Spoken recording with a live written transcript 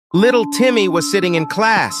Little Timmy was sitting in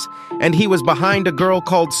class, and he was behind a girl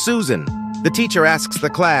called Susan. The teacher asks the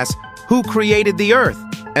class, "Who created the earth?"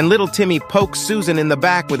 And little Timmy pokes Susan in the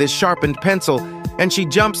back with his sharpened pencil, and she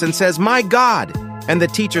jumps and says, "My God!" And the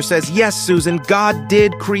teacher says, "Yes, Susan, God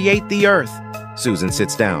did create the earth." Susan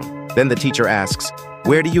sits down. Then the teacher asks,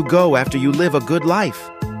 "Where do you go after you live a good life?"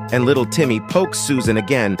 And little Timmy pokes Susan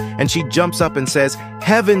again, and she jumps up and says,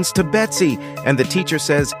 "Heavens to Betsy!" And the teacher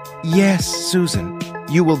says, "Yes, Susan,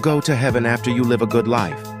 you will go to heaven after you live a good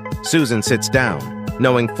life." Susan sits down,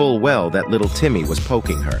 knowing full well that little Timmy was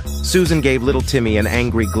poking her. Susan gave little Timmy an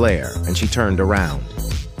angry glare, and she turned around.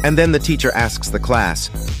 And then the teacher asks the class,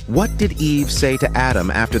 "What did Eve say to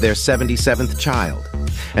Adam after their 77th child?"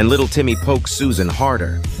 And little Timmy pokes Susan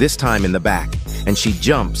harder, this time in the back, and she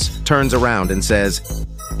jumps, turns around and says,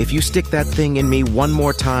 "If you stick that thing in me one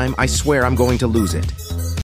more time, I swear I'm going to lose it."